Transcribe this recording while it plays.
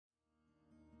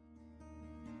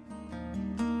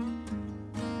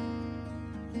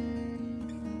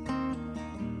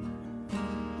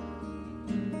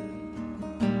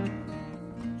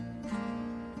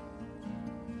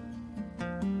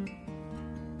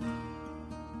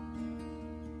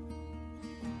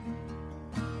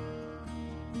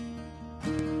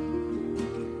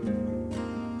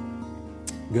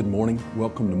Good morning.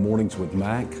 Welcome to Mornings with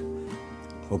Mac.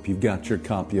 Hope you've got your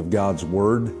copy of God's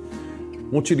Word. I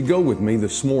want you to go with me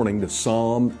this morning to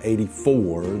Psalm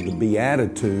 84, the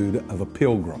Beatitude of a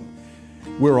Pilgrim.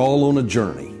 We're all on a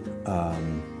journey.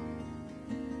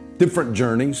 Different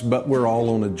journeys, but we're all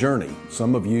on a journey.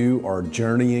 Some of you are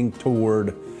journeying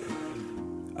toward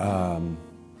a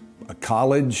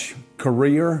college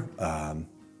career.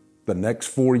 The next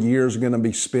 4 years are going to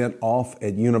be spent off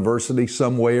at university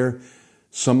somewhere.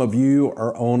 Some of you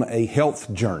are on a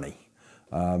health journey.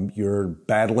 You're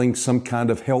battling some kind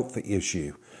of health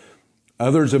issue.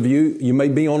 Others of you may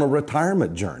be on a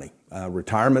retirement journey.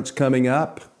 Retirement's coming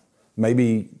up,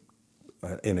 maybe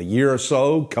in a year or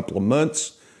so, couple of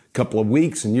months, couple of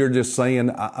weeks, and you're just saying,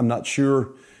 I'm not sure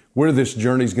where this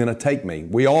journey's going to take me.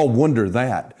 We all wonder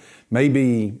that.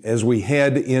 Maybe as we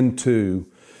head into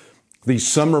these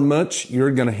summer months,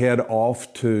 you're going to head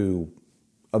off to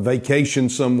a vacation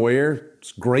somewhere.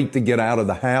 It's great to get out of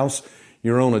the house.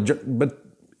 You're on a journey, but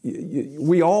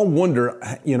we all wonder,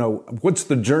 what's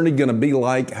the journey going to be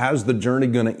like? How's the journey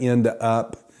going to end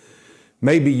up?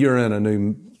 Maybe you're in a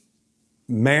new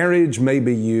marriage.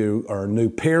 Maybe you are a new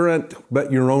parent,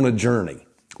 but you're on a journey.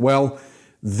 Well,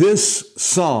 this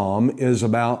psalm is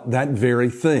about that very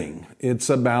thing.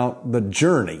 It's about the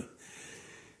journey.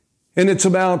 And it's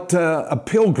about a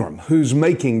pilgrim who's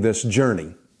making this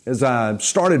journey. As I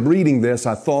started reading this,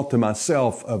 I thought to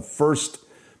myself of 1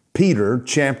 Peter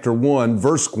chapter 1,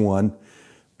 verse 1,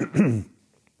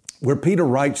 where Peter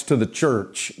writes to the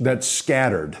church that's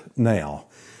scattered now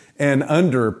and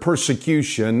under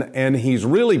persecution, and he's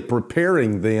really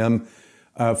preparing them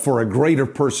for a greater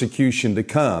persecution to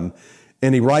come.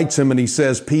 And he writes him and he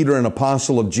says, Peter, an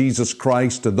apostle of Jesus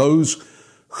Christ, to those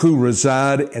who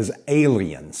reside as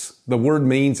aliens. The word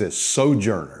means as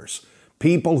sojourners.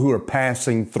 People who are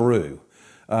passing through,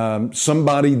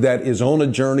 somebody that is on a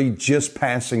journey just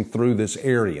passing through this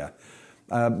area.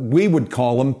 We would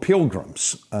call them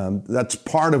pilgrims. That's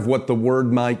part of what the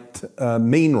word might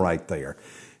mean right there,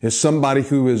 is somebody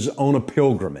who is on a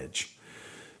pilgrimage.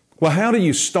 Well, how do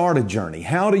you start a journey?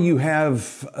 How do you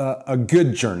have a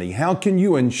good journey? How can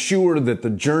you ensure that the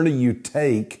journey you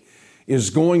take is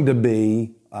going to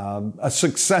be a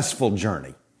successful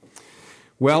journey?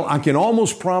 Well, I can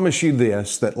almost promise you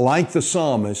this, that like the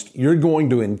psalmist, you're going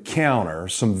to encounter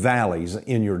some valleys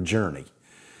in your journey.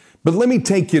 But let me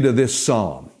take you to this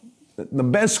psalm. The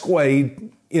best way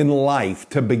in life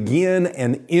to begin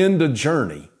and end a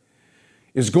journey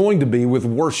is going to be with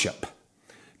worship.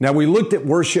 Now, we looked at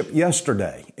worship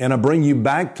yesterday, and I bring you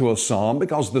back to a psalm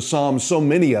because the psalms, so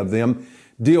many of them,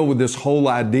 deal with this whole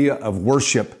idea of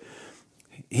worship.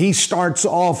 He starts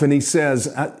off and he says,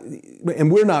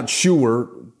 and we're not sure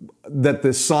that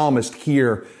this psalmist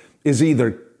here is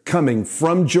either coming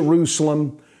from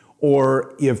Jerusalem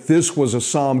or if this was a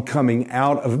psalm coming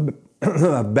out of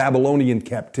Babylonian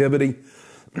captivity.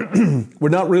 We're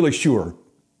not really sure.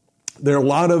 There's a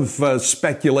lot of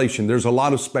speculation. There's a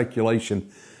lot of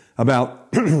speculation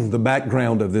about the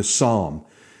background of this psalm.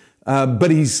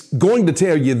 But he's going to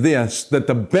tell you this, that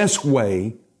the best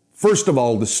way, first of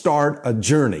all, to start a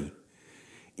journey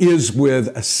is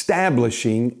with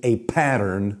establishing a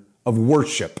pattern of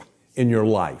worship in your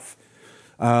life.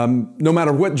 No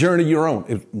matter what journey you're on,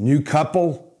 if new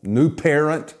couple, new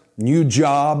parent, new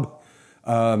job,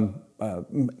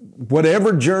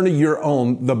 whatever journey you're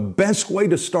on, the best way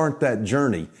to start that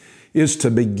journey is to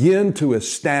begin to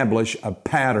establish a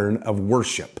pattern of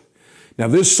worship. Now,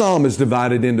 this psalm is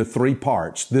divided into three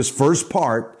parts. This first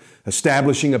part,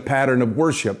 establishing a pattern of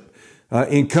worship,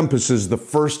 encompasses the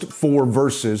first 4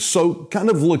 verses. So kind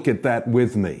of look at that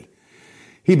with me.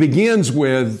 He begins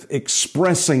with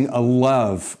expressing a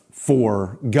love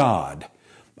for God,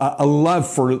 a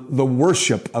love for the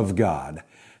worship of God.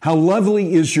 How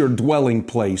lovely is your dwelling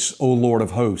place, O Lord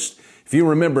of hosts. If you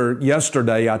remember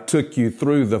yesterday, I took you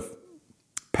through the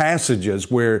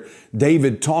passages where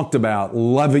David talked about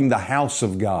loving the house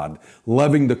of God,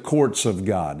 loving the courts of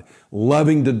God,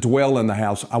 loving to dwell in the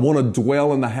house. I want to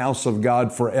dwell in the house of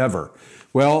God forever.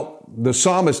 Well, the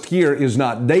psalmist here is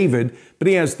not David, but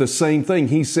he has the same thing.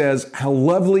 He says, how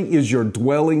lovely is your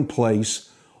dwelling place,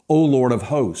 O Lord of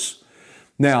hosts.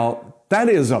 Now, that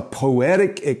is a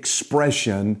poetic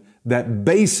expression that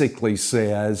basically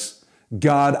says,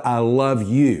 God, I love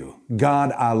you.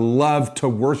 God, I love to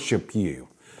worship you.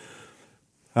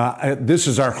 This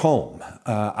is our home.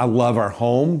 I love our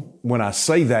home. When I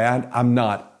say that, I'm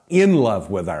not in love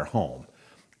with our home.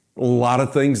 A lot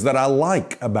of things that I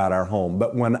like about our home.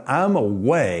 But when I'm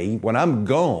away, when I'm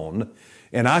gone,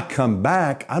 and I come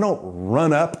back, I don't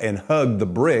run up and hug the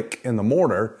brick and the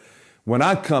mortar. When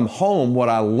I come home, what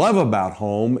I love about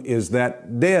home is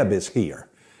that Deb is here.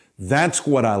 That's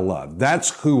what I love.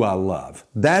 That's who I love.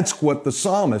 That's what the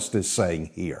psalmist is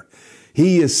saying here.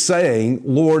 He is saying,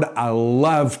 Lord, I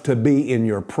love to be in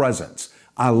your presence.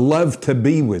 I love to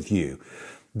be with you.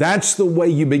 That's the way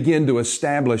you begin to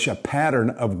establish a pattern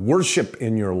of worship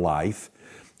in your life,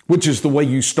 which is the way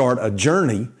you start a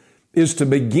journey, is to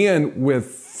begin with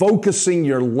focusing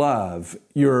your love,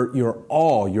 your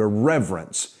awe, your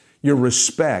reverence, your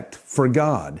respect for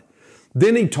God.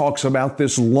 Then he talks about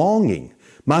this longing.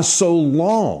 My soul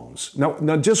longs.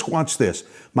 Now just watch this.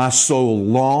 My soul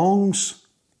longs,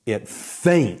 it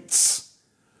faints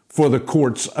for the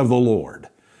courts of the Lord.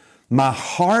 My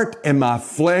heart and my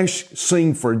flesh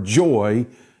sing for joy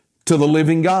to the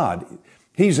living God.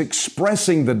 He's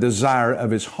expressing the desire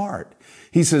of his heart.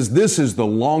 He says, this is the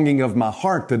longing of my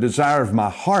heart. The desire of my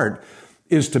heart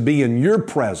is to be in your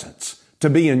presence, to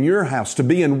be in your house, to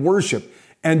be in worship,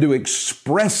 and to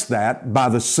express that by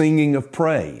the singing of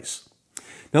praise.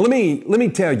 Now, let me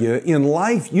tell you, in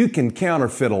life, you can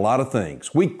counterfeit a lot of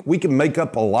things. We can make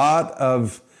up a lot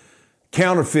of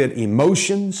counterfeit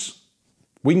emotions.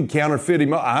 We can counterfeit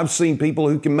emotions. I've seen people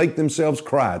who can make themselves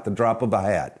cry at the drop of a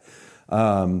hat.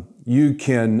 You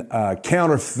can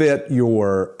counterfeit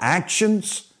your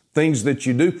actions, things that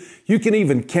you do. You can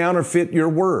even counterfeit your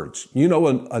words. You know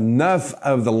enough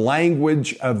of the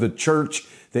language of the church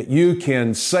that you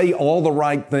can say all the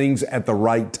right things at the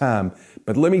right time.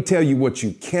 But let me tell you what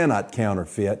you cannot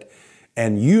counterfeit,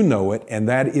 and you know it, and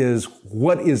that is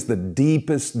what is the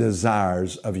deepest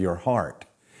desires of your heart.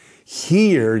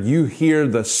 Here you hear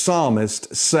the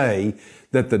psalmist say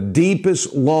that the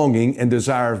deepest longing and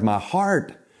desire of my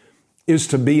heart is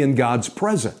to be in God's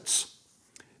presence.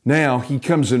 Now he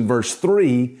comes in verse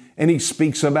 3 and he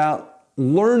speaks about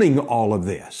learning all of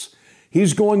this.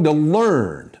 He's going to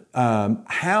learn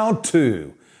how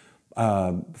to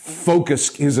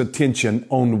focus his attention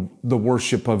on the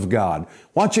worship of God.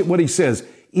 Watch it what he says.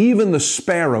 Even the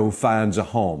sparrow finds a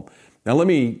home. Now let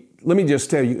me just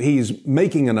tell you, he's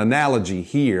making an analogy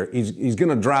here. He's going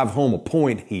to drive home a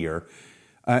point here.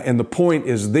 And the point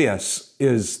is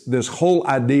this whole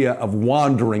idea of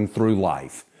wandering through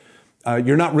life.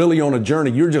 You're not really on a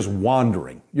journey. You're just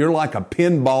wandering. You're like a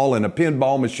pinball in a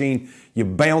pinball machine. You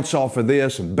bounce off of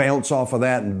this and bounce off of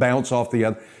that and bounce off the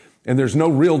other. And there's no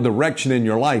real direction in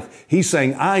your life. He's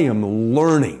saying, I am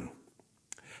learning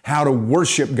how to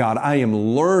worship God. I am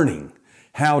learning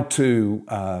how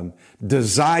to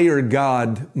desire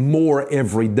God more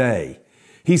every day.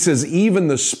 He says, even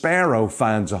the sparrow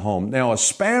finds a home. Now, a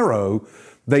sparrow,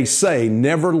 they say,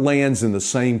 never lands in the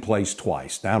same place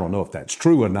twice. Now, I don't know if that's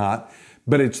true or not,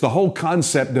 but it's the whole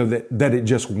concept of it that it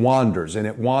just wanders and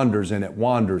it wanders and it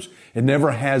wanders. It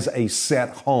never has a set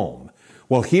home.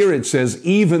 Well, here it says,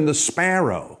 even the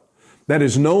sparrow that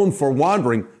is known for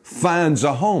wandering finds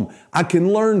a home. I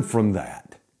can learn from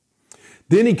that.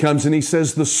 Then he comes and he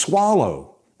says, the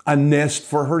swallow, a nest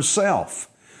for herself.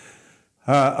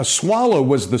 A swallow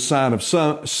was the sign of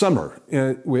summer.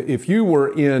 If you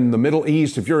were in the Middle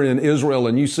East, if you're in Israel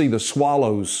and you see the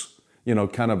swallows,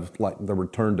 kind of like the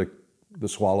return to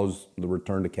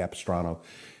Capistrano.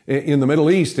 In the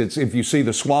Middle East, it's if you see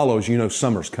the swallows,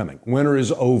 summer's coming. Winter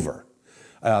is over.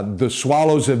 The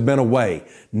swallows have been away.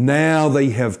 Now they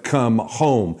have come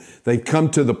home. They've come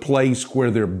to the place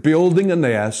where they're building a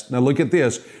nest. Now look at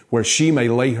this, where she may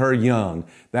lay her young.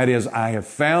 That is, I have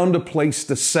found a place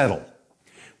to settle.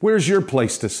 Where's your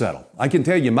place to settle? I can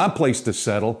tell you my place to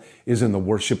settle is in the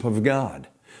worship of God.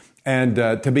 And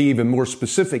to be even more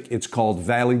specific, it's called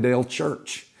Valleydale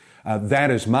Church. That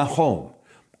is my home.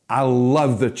 I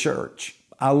love the church.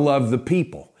 I love the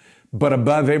people. But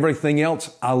above everything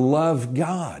else, I love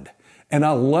God. And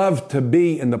I love to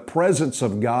be in the presence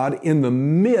of God in the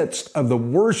midst of the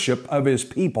worship of His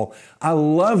people. I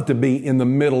love to be in the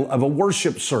middle of a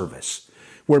worship service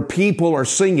where people are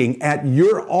singing, at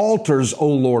your altars, O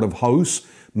Lord of hosts,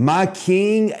 my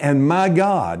King and my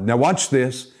God. Now watch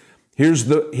this. Here's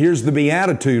the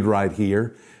beatitude right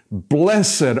here.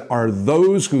 Blessed are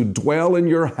those who dwell in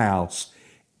your house,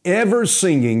 ever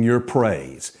singing your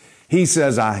praise. He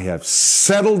says, I have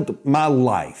settled my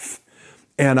life,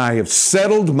 and I have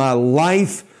settled my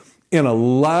life in a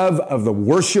love of the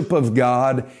worship of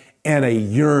God and a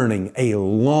yearning, a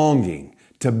longing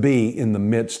to be in the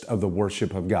midst of the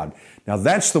worship of God. Now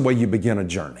that's the way you begin a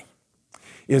journey,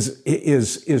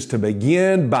 is to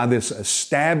begin by this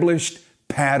established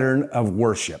pattern of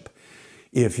worship.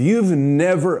 If you've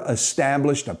never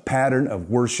established a pattern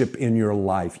of worship in your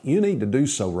life, you need to do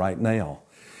so right now.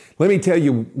 Let me tell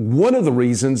you, one of the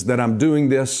reasons that I'm doing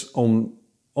this in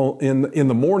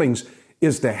the mornings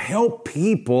is to help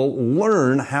people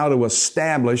learn how to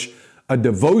establish a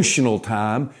devotional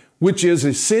time, which is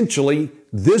essentially,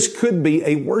 this could be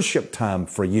a worship time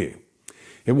for you.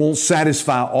 It won't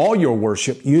satisfy all your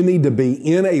worship. You need to be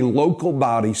in a local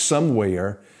body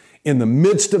somewhere in the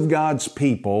midst of God's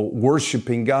people,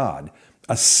 worshiping God,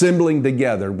 assembling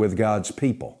together with God's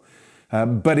people.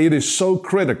 But it is so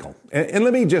critical. And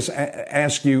let me just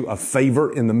ask you a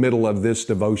favor in the middle of this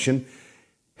devotion.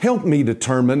 Help me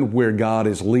determine where God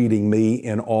is leading me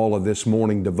in all of this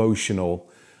morning devotional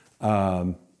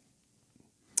that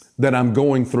I'm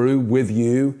going through with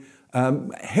you.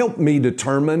 Help me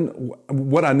determine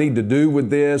what I need to do with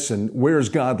this and where's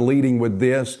God leading with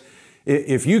this.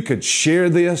 If you could share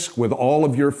this with all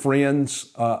of your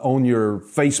friends on your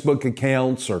Facebook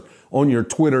accounts or on your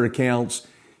Twitter accounts,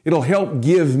 it'll help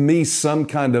give me some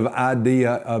kind of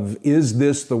idea of, is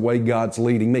this the way God's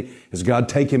leading me? Is God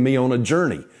taking me on a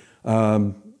journey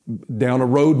down a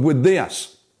road with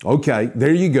this? Okay,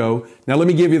 there you go. Now let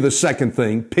me give you the second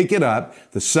thing. Pick it up.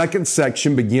 The second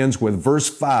section begins with verse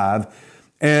 5.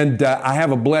 And I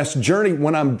have a blessed journey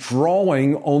when I'm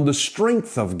drawing on the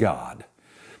strength of God.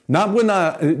 Not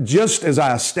when just as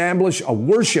I establish a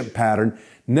worship pattern,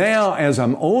 now as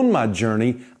I'm on my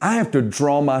journey, I have to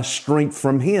draw my strength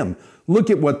from Him. Look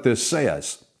at what this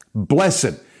says.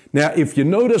 Blessed. Now, if you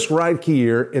notice right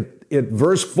here at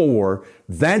verse 4,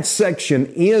 that section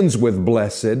ends with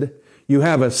blessed. You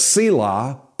have a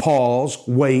Selah, pause,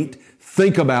 wait,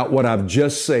 think about what I've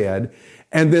just said.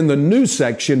 And then the new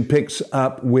section picks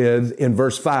up with, in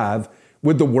verse 5,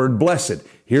 with the word blessed.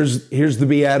 Here's the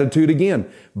beatitude again.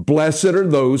 Blessed are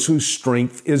those whose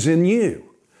strength is in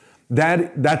you.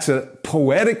 That's a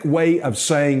poetic way of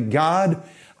saying, God,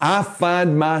 I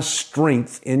find my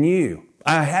strength in you.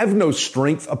 I have no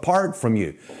strength apart from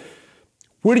you.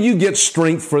 Where do you get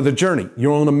strength for the journey?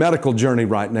 You're on a medical journey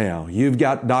right now. You've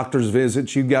got doctor's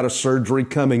visits. You've got a surgery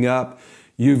coming up.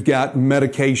 You've got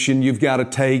medication you've got to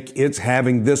take. It's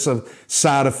having this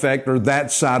side effect or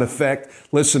that side effect.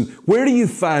 Listen, where do you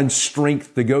find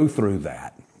strength to go through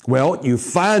that? Well, you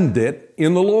find it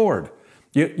in the Lord.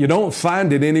 You don't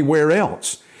find it anywhere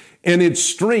else. And it's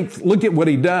strength. Look at what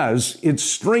He does. It's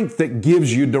strength that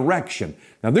gives you direction.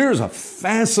 Now, there's a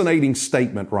fascinating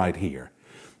statement right here.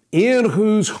 In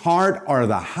whose heart are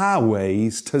the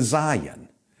highways to Zion.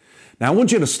 Now, I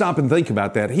want you to stop and think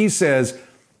about that. He says,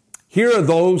 here are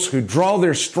those who draw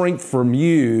their strength from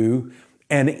you,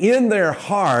 and in their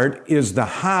heart is the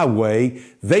highway.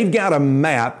 They've got a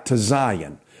map to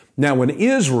Zion. Now, when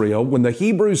the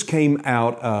Hebrews came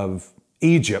out of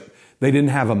Egypt, they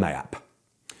didn't have a map.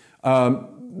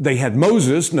 They had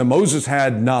Moses. Now, Moses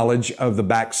had knowledge of the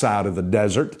backside of the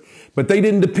desert, but they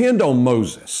didn't depend on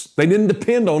Moses. They didn't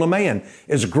depend on a man,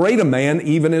 as great a man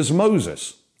even as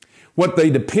Moses. What they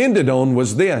depended on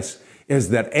was this, is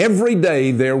that every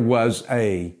day there was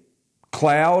a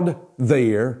cloud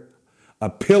there, a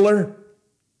pillar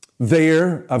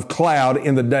there of cloud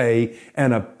in the day,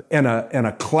 and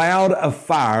a cloud of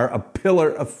fire, a pillar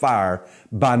of fire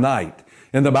by night.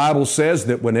 And the Bible says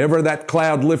that whenever that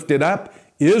cloud lifted up,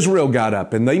 Israel got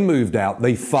up and they moved out.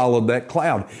 They followed that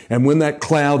cloud. And when that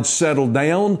cloud settled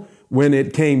down, when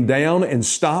it came down and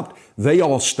stopped, they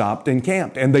all stopped and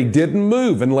camped. And they didn't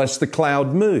move unless the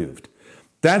cloud moved.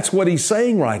 That's what he's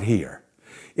saying right here,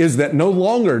 is that no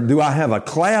longer do I have a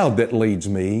cloud that leads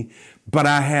me, but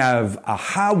I have a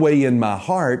highway in my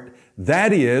heart.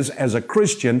 That is, as a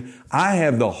Christian, I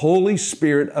have the Holy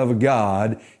Spirit of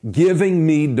God giving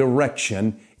me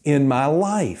direction in my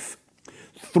life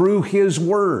through His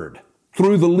Word,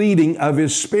 through the leading of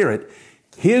His Spirit.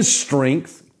 His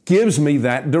strength gives me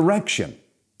that direction.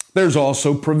 There's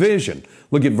also provision.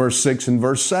 Look at verse 6 and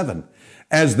verse 7.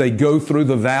 As they go through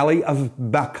the valley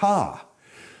of Baca.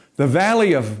 The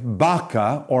valley of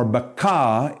Baca, or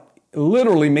Baca,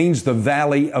 literally means the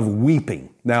valley of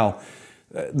weeping. Now,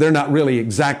 they're not really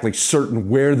exactly certain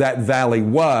where that valley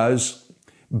was,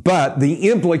 but the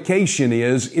implication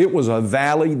is it was a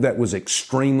valley that was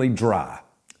extremely dry.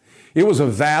 It was a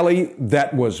valley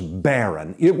that was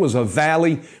barren. It was a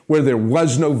valley where there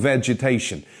was no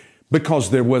vegetation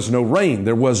because there was no rain.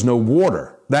 There was no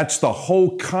water. That's the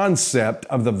whole concept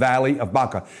of the valley of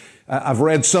Baca. I've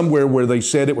read somewhere where they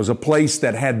said it was a place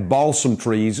that had balsam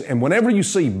trees. And whenever you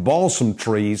see balsam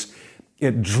trees,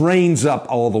 it drains up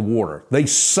all the water. They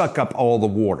suck up all the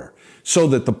water so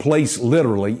that the place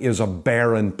literally is a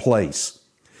barren place.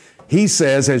 He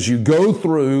says, as you go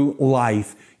through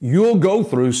life, you'll go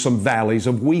through some valleys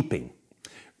of weeping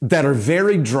that are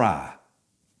very dry.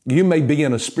 You may be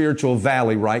in a spiritual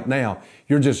valley right now.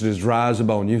 You're just as dry as a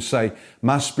bone. You say,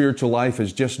 my spiritual life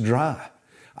is just dry.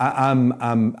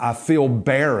 I feel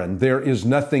barren. There is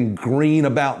nothing green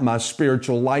about my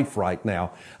spiritual life right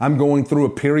now. I'm going through a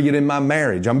period in my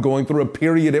marriage. I'm going through a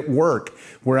period at work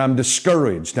where I'm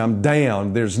discouraged. I'm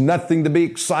down. There's nothing to be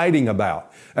excited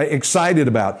about.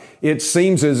 It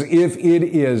seems as if it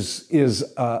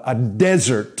is a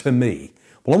desert to me.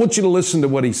 Well, I want you to listen to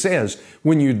what he says.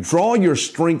 When you draw your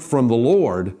strength from the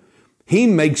Lord, he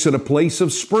makes it a place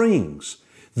of springs.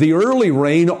 The early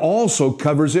rain also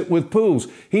covers it with pools.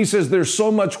 He says there's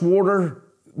so much water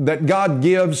that God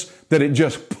gives that it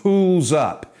just pools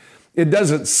up. It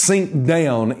doesn't sink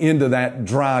down into that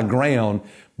dry ground,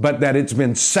 but that it's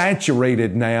been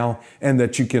saturated now and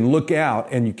that you can look out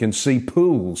and you can see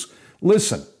pools.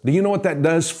 Listen, do you know what that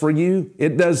does for you?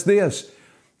 It does this.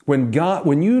 When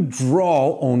you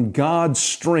draw on God's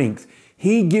strength,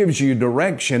 he gives you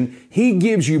direction. He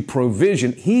gives you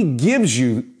provision. He gives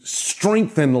you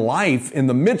strength and life in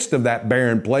the midst of that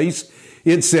barren place.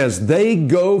 It says they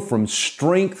go from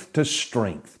strength to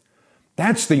strength.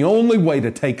 That's the only way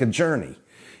to take a journey.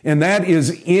 And that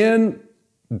is in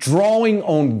drawing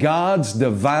on God's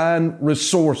divine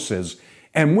resources.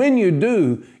 And when you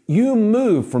do, you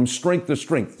move from strength to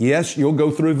strength. Yes, you'll go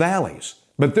through valleys,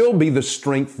 but there'll be the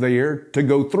strength there to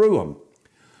go through them.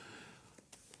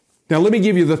 Now, let me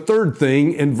give you the third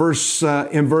thing in verse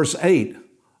 8,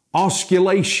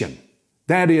 osculation.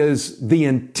 That is the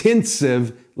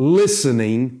intensive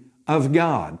listening of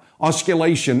God.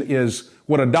 Osculation is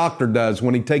what a doctor does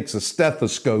when he takes a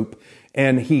stethoscope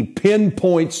and he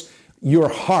pinpoints your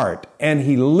heart and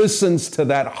he listens to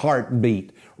that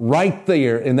heartbeat right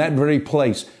there in that very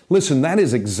place. Listen, that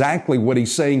is exactly what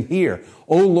he's saying here.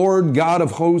 O Lord God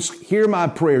of hosts, hear my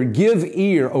prayer. Give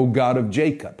ear, O God of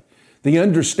Jacob.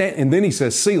 And then he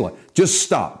says, Selah, just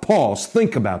stop, pause,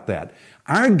 think about that.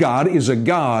 Our God is a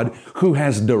God who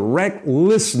has direct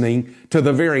listening to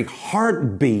the very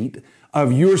heartbeat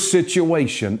of your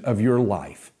situation, of your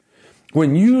life.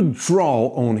 When you draw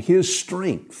on his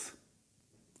strength,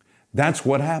 that's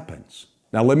what happens.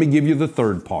 Now let me give you the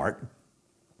third part.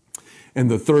 And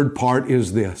the third part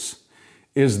is this,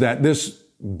 is that this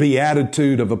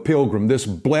beatitude of a pilgrim, this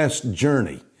blessed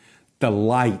journey,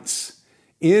 delights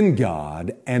in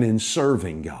God and in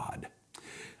serving God.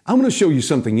 I'm going to show you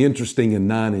something interesting in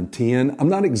 9 and 10. I'm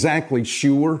not exactly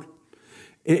sure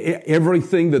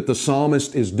everything that the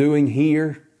psalmist is doing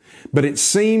here, but it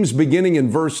seems beginning in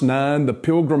verse 9, the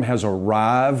pilgrim has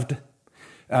arrived,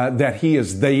 that he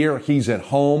is there, he's at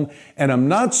home, and I'm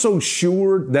not so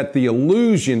sure that the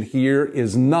allusion here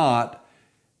is not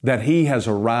that he has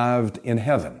arrived in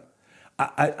heaven.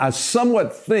 I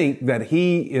somewhat think that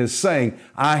he is saying,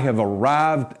 I have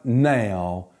arrived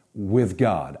now with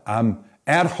God. I'm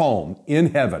at home in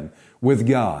heaven with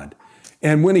God.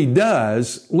 And when he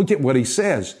does, look at what he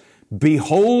says.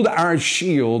 Behold our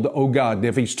shield, O God. And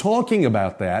if he's talking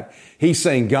about that, he's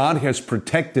saying God has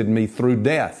protected me through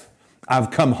death. I've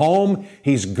come home.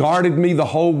 He's guarded me the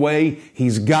whole way.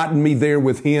 He's gotten me there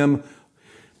with him.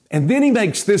 And then he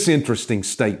makes this interesting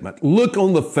statement. Look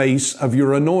on the face of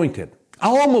your anointed. I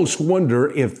almost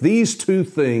wonder if these two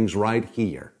things right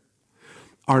here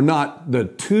are not the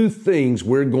two things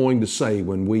we're going to say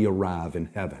when we arrive in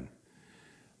heaven.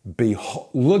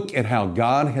 Look at how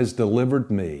God has delivered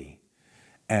me,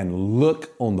 and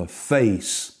look on the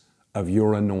face of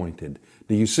your anointed.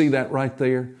 Do you see that right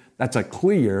there? That's a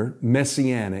clear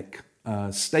messianic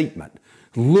statement.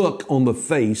 Look on the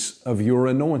face of your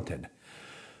anointed.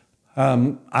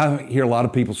 I hear a lot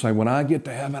of people say, when I get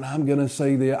to heaven, I'm going to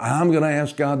say this, I'm going to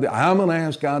ask God that, I'm going to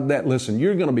ask God that. Listen,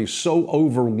 you're going to be so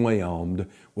overwhelmed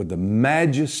with the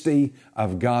majesty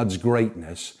of God's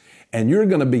greatness, and you're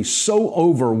going to be so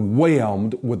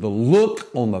overwhelmed with the look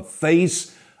on the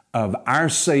face of our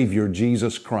Savior,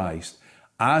 Jesus Christ.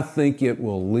 I think it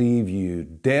will leave you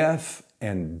deaf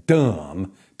and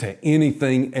dumb to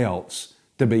anything else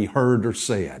to be heard or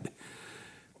said.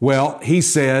 Well, he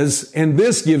says, and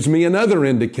this gives me another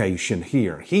indication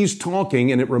here. He's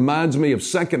talking, and it reminds me of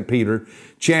 2 Peter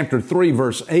chapter 3,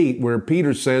 verse 8, where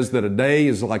Peter says that a day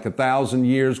is like 1,000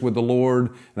 years with the Lord,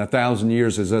 and 1,000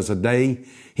 years is as a day.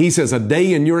 He says, a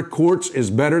day in your courts is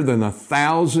better than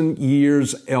 1,000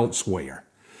 years elsewhere.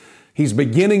 He's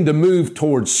beginning to move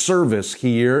towards service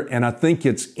here, and I think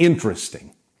it's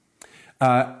interesting.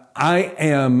 I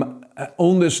am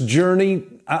on this journey.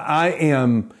 I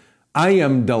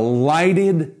am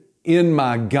delighted in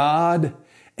my God,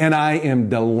 and I am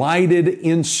delighted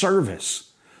in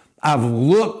service. I've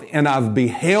looked and I've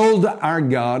beheld our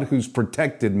God who's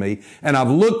protected me, and I've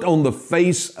looked on the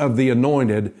face of the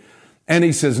anointed, and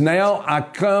he says, now I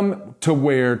come to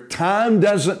where time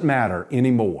doesn't matter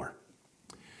anymore.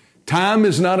 Time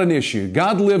is not an issue.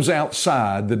 God lives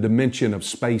outside the dimension of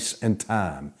space and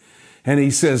time. And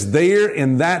He says there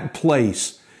in that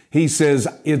place, He says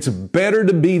it's better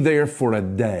to be there for a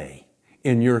day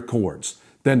in your courts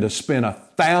than to spend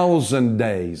 1,000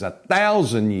 days,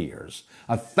 1,000 years,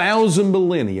 1,000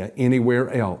 millennia anywhere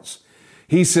else.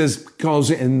 He says, because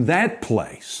in that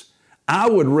place, I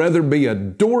would rather be a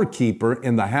doorkeeper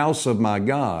in the house of my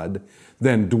God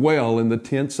than dwell in the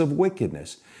tents of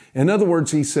wickedness. In other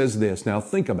words, He says this. Now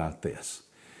think about this.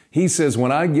 He says,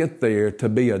 when I get there to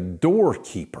be a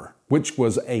doorkeeper, which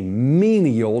was a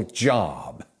menial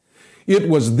job, it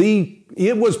was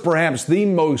perhaps the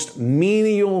most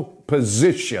menial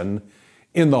position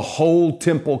in the whole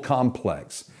temple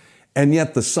complex. And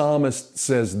yet the psalmist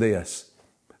says this,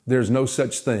 there's no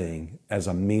such thing as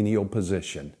a menial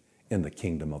position in the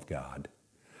kingdom of God.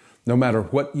 No matter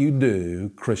what you do,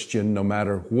 Christian, no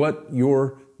matter what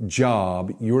your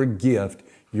job, your gift,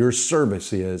 your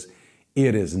service is,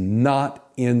 it is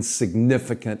not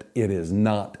insignificant. It is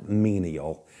not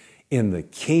menial. In the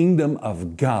kingdom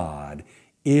of God,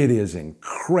 it is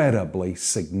incredibly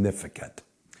significant.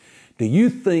 Do you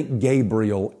think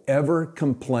Gabriel ever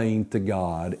complained to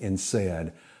God and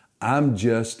said, I'm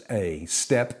just a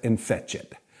step and fetch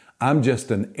it. I'm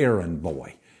just an errand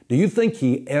boy. Do you think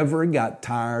he ever got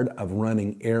tired of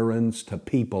running errands to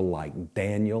people like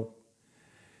Daniel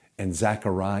and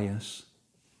Zacharias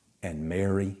and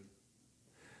Mary?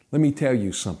 Let me tell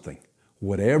you something.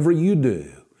 Whatever you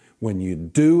do, when you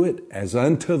do it as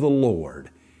unto the Lord,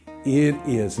 it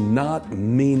is not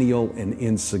menial and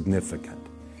insignificant.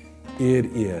 It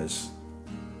is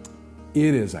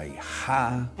a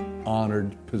high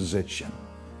honored position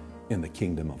in the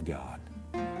kingdom of God.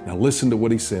 Now listen to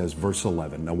what he says, verse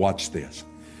 11. Now watch this.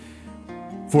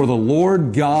 For the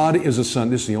Lord God is a Son.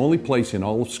 This is the only place in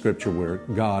all of Scripture where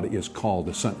God is called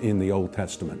the Son in the Old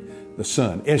Testament. The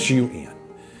Son, S-U-N.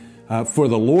 For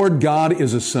the Lord God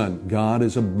is a Son. God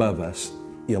is above us,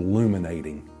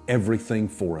 illuminating everything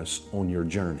for us on your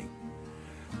journey.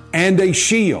 And a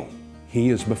shield. He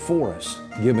is before us,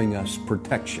 giving us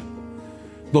protection.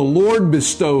 The Lord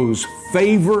bestows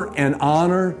favor and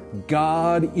honor.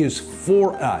 God is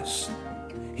for us.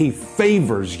 He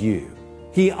favors you.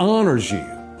 He honors you.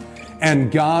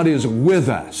 And God is with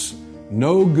us.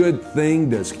 No good thing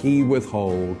does He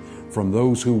withhold from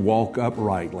those who walk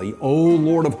uprightly. O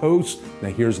Lord of hosts, now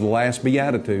here's the last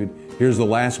beatitude. Here's the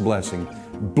last blessing.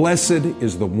 Blessed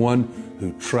is the one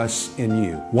who trusts in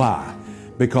you. Why?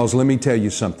 Because let me tell you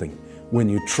something. When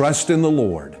you trust in the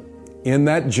Lord in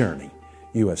that journey,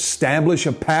 you establish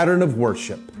a pattern of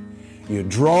worship. You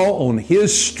draw on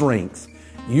His strength.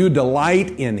 You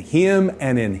delight in Him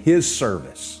and in His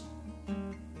service.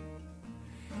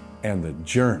 And the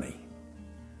journey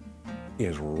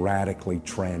is radically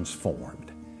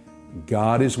transformed.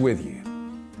 God is with you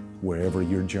wherever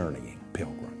you're journeying,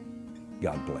 pilgrim.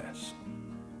 God bless.